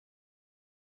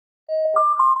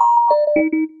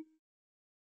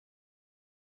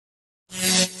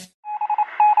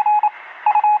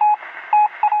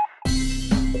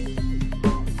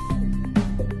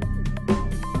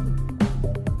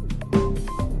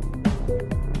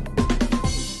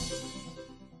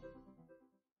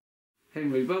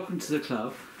Henry, welcome to the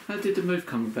club. How did the move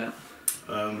come about?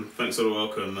 Thanks for the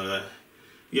welcome.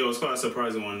 Yeah, it was quite a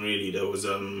surprising one, really. There was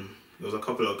a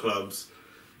couple of clubs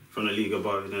from the league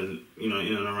above, and in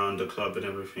and around the club and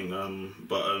everything.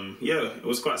 Yeah, it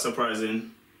was quite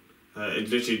surprising. It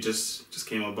literally just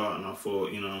came about, and I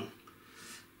thought,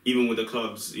 even with the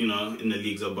clubs, in the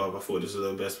leagues above, I thought this was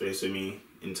the best place for me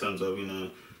in terms of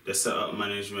the setup,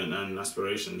 management, and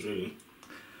aspirations, really.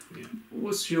 Yeah.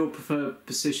 What's your preferred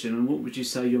position, and what would you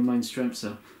say your main strengths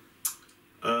are?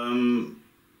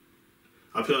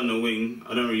 I play on the wing.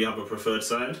 I don't really have a preferred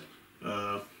side.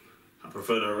 I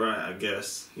prefer the right, I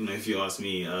guess. If you ask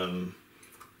me.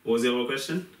 What was the other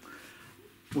question?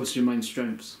 What's your main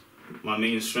strengths? My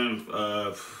main strength,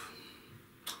 I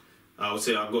would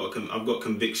say I've got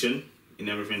conviction in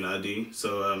everything that I do.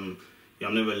 So yeah,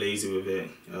 I'm never lazy with it.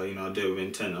 I do it with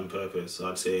intent and purpose. So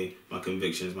I'd say my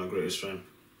conviction is my greatest strength.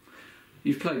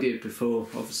 You've played here before,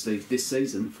 obviously, this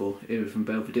season for Erith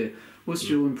Belvedere. What's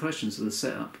your impressions of the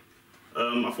setup?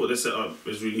 I thought the setup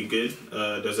was really good.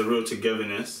 There's a real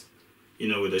togetherness,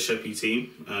 with the SCEFL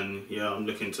team, and yeah, I'm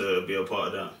looking to be a part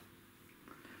of that.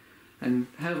 And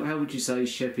how would you say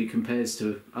SCEFL compares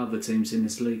to other teams in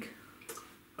this league?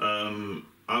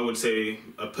 I would say,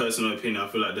 a personal opinion, I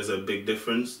feel like there's a big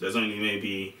difference. There's only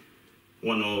maybe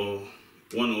one or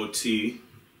two.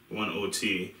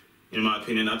 In my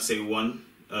opinion, I'd say one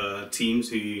teams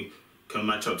who can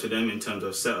match up to them in terms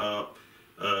of setup,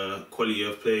 quality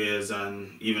of players,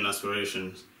 and even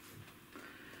aspirations.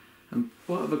 And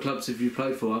what other clubs have you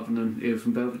played for other than Erith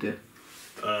Belvedere?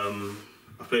 I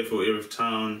played for Erith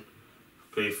Town,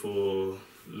 I played for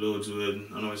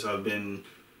Lordswood, and obviously I've been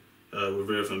with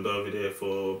Erith Belvedere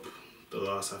for the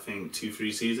last, I think,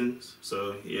 2-3 seasons.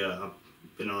 So yeah, I've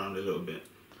been around a little bit.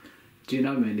 Do you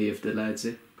know many of the lads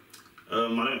here? I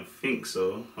don't think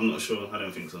so. I'm not sure. I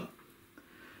don't think so.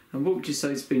 And what would you say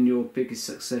has been your biggest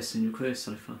success in your career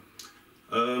so far?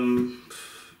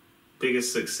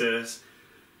 Biggest success,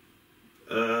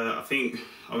 I think,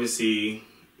 obviously,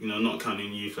 not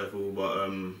counting youth level, but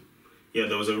yeah,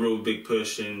 there was a real big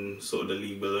push in sort of the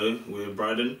league below with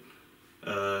Bridon,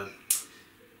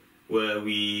 where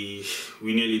we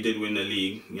nearly did win the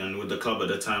league, and with the club at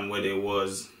the time where there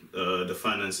was the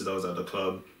finances that was at the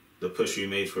club, the push we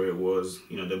made for it was,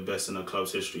 the best in the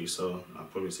club's history. So I'd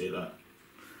probably say that.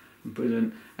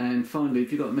 Brilliant. And finally,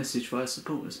 have you got a message for our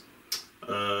supporters?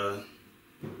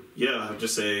 Yeah, I'd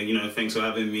just say, thanks for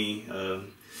having me.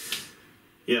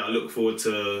 Yeah, I look forward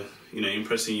to,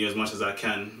 impressing you as much as I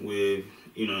can with,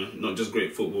 not just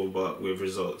great football, but with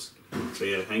results. So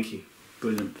yeah, thank you.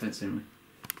 Brilliant. Thanks, Henry.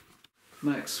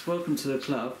 Max, welcome to the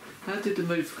club. How did the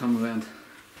move come around?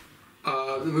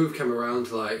 The move came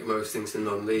around like most things in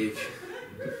non-league.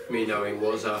 Me knowing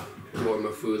Waza, Warren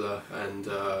Mafula, and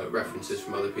references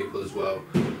from other people as well.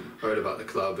 Heard about the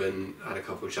club and had a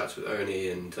couple of chats with Ernie,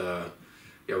 and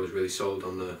yeah, I was really sold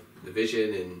on the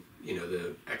vision and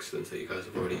the excellence that you guys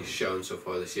have already shown so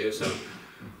far this year. So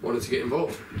wanted to get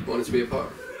involved, wanted to be a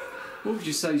part. What would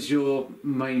you say is your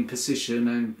main position,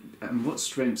 and what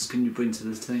strengths can you bring to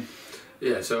the team?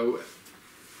 Yeah, so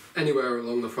anywhere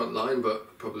along the front line,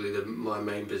 but probably my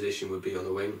main position would be on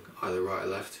the wing, either right or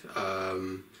left.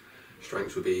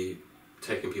 Strengths would be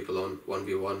taking people on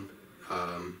 1v1,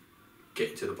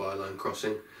 getting to the byline,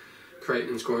 crossing,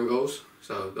 creating and scoring goals.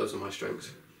 So those are my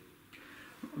strengths.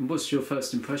 And what's your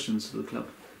first impressions of the club?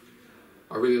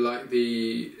 I really like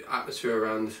the atmosphere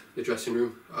around the dressing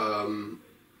room.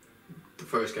 The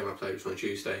first game I played was on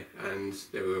Tuesday, and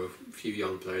there were a few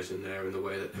young players in there, in the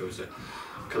way that there was a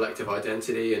collective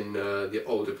identity, and the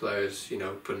older players,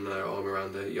 putting their arm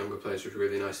around the younger players was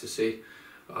really nice to see.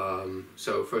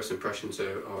 So first impressions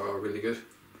are really good.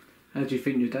 How do you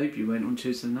think your debut went on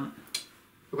Tuesday night?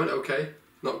 It went okay,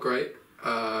 not great.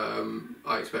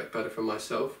 I expect better from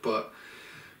myself, but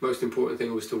most important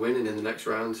thing was to win and in the next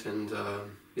round, and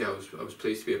yeah, I was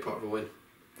pleased to be a part of a win.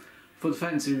 For the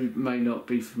fans who may not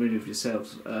be familiar with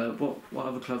yourselves, what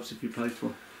other clubs have you played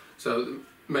for? So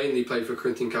mainly played for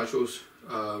Corinthian Casuals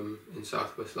in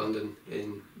South West London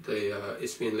in the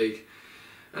Isthmian League,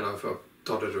 and I've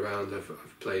dotted around.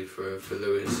 I've played for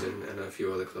Lewis and a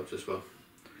few other clubs as well.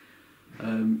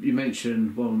 You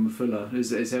mentioned Warren Mafula.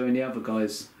 Is there any other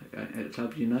guys at the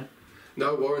club you know?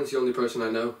 No, Warren's the only person I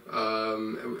know.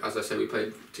 As I said, we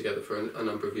played together for a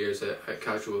number of years at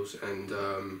Casuals, and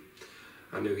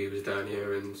I knew he was down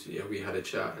here, and yeah, we had a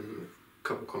chat and a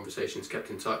couple of conversations, kept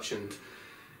in touch, and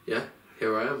yeah,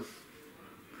 here I am.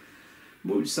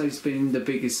 What would you say has been the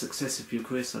biggest success of your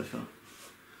career so far?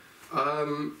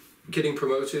 Getting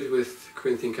promoted with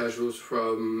Corinthian Casuals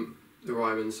from the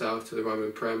Ryman South to the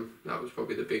Ryman Prem, that was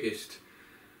probably the biggest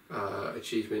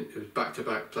achievement. It was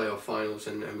back-to-back playoff finals,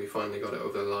 and we finally got it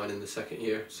over the line in the second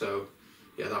year. So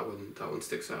yeah, that one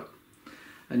sticks out.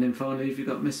 And then finally, have you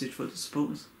got a message for the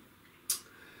supporters?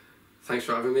 Thanks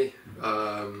for having me.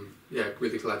 Yeah,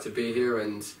 really glad to be here,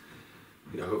 and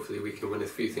hopefully we can win a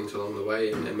few things along the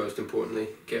way, and most importantly,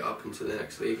 get up into the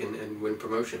next league and win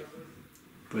promotion.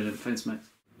 Brilliant, thanks, Max.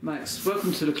 Max,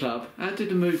 welcome to the club. How did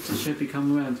the move to Sheppey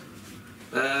come around?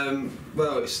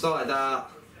 Well, it started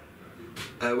out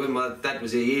when my dad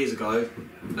was here years ago.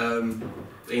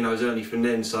 He knows Ernie from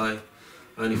then, so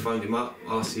I only phoned him up,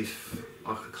 asked if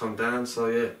I could come down, so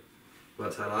yeah,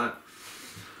 worked out like that.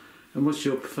 And what's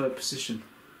your preferred position?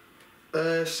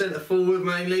 Centre forward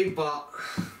mainly, but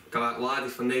go out wide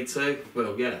if I need to.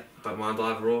 Well, yeah, don't mind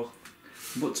either or.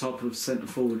 What type of centre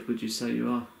forward would you say you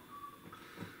are?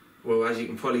 Well, as you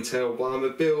can probably tell by my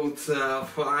build,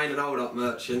 I ain't an hold-up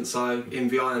merchant, so in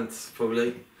behind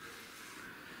probably.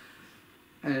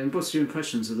 And what's your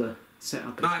impressions of the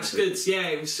setup? No, it's good. Yeah,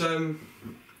 it was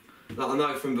like I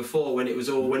know from before when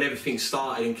everything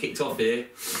started and kicked off here,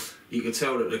 you could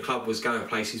tell that the club was going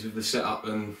places with the setup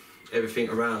and everything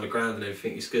around the ground and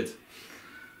everything. It's good.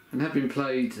 And having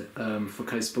played for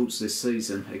K Sports this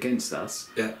season against us,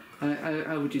 yeah,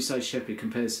 how would you say Sheppey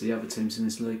compares to the other teams in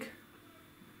this league?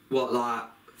 What, like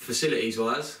facilities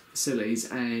wise? Facilities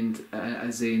and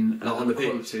as in like on the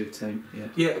quality of team. Yeah.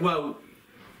 Yeah. Well,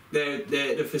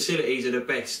 the facilities are the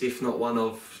best, if not one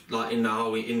of in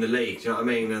the league. Do you know what I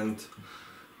mean? And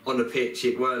on the pitch,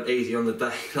 it weren't easy on the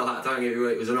day. Like, don't get me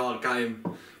wrong, it was an hard game.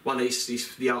 One of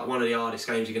the hardest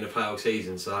games you're going to play all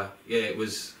season. So yeah, it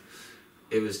was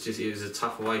a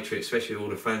tough away trip, especially with all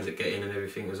the fans that get in and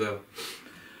everything as well.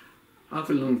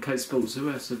 Other than K Sports,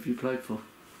 who else have you played for?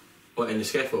 What, in the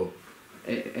SCEFL?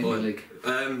 In the league?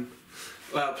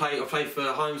 Well, I played for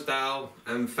Holmesdale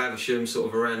and Faversham, sort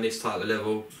of around this type of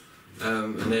level,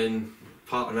 and then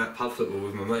part of that pub football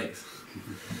with my mates.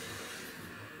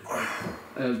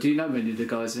 Do you know many of the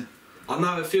guys here? I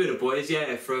know a few of the boys,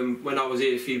 yeah, from when I was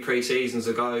here a few pre-seasons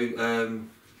ago.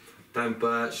 Dan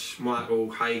Birch,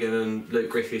 Michael Hagan and Luke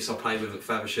Griffiths I played with at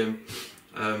Faversham.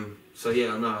 So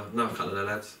yeah, I know a couple of the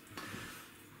lads.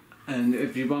 And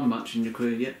have you won much in your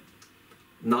career yet?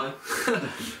 No,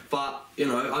 but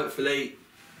hopefully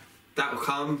that will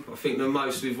come. I think the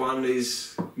most we've won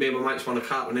is me and my mates won a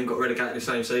cup and then got relegated the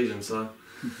same season. So.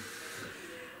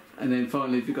 And then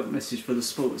finally, have you got a message for the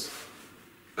sports?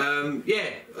 I'm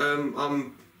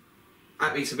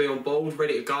happy to be on board,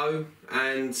 ready to go,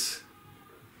 and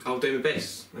I'll do my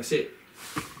best. That's it.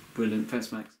 Brilliant,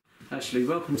 thanks, Max. Ashley,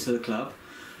 welcome to the club.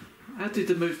 How did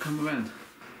the move come around?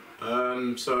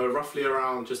 So roughly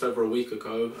around just over a week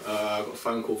ago, I got a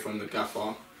phone call from the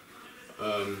gaffer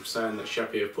saying that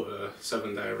Sheppey have put a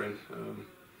 7-dayer in.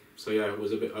 So yeah, it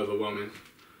was a bit overwhelming.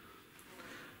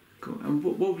 Cool. And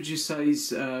what would you say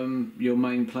is your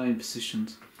main playing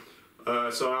positions?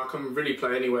 So I can really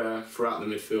play anywhere throughout the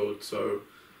midfield. So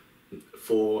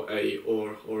 4, 8,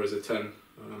 or as a 10.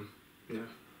 Yeah.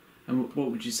 And what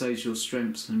would you say is your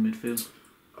strengths in midfield?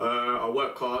 I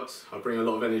work hard. I bring a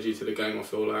lot of energy to the game. I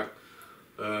feel like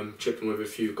chipping with a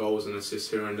few goals and assists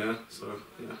here and there. So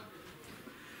yeah.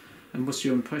 And what's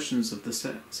your impressions of the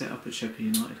setup at Sheppey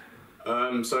United?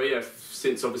 So yeah,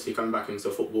 since obviously coming back into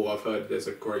football, I've heard there's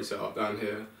a great setup down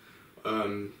here.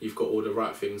 You've got all the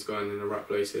right things going in the right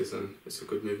places, and it's a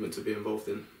good movement to be involved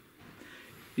in.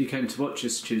 You came to watch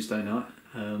us Tuesday night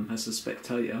as a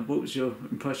spectator. What was your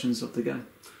impressions of the game?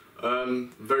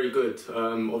 Very good.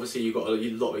 Obviously you got a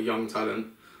lot of young talent.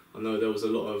 I know there was a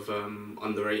lot of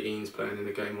under 18s playing in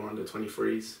the game, or under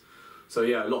 23s. So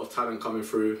yeah, a lot of talent coming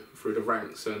through the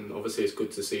ranks, and obviously it's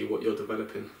good to see what you're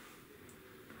developing.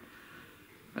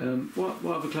 What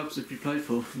other clubs have you played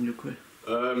for in your career?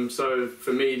 So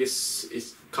for me, this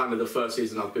is kind of the first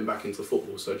season I've been back into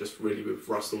football, so just really with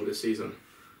Russell this season.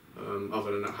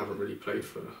 Other than that, I haven't really played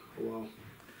for a while.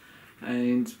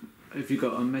 And have you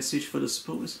got a message for the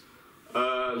supporters?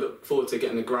 Look forward to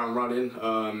getting the ground running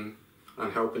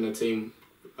and helping the team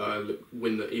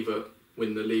win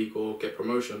the league or get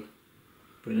promotion.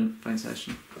 Brilliant, thanks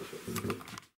Ashley. Perfect.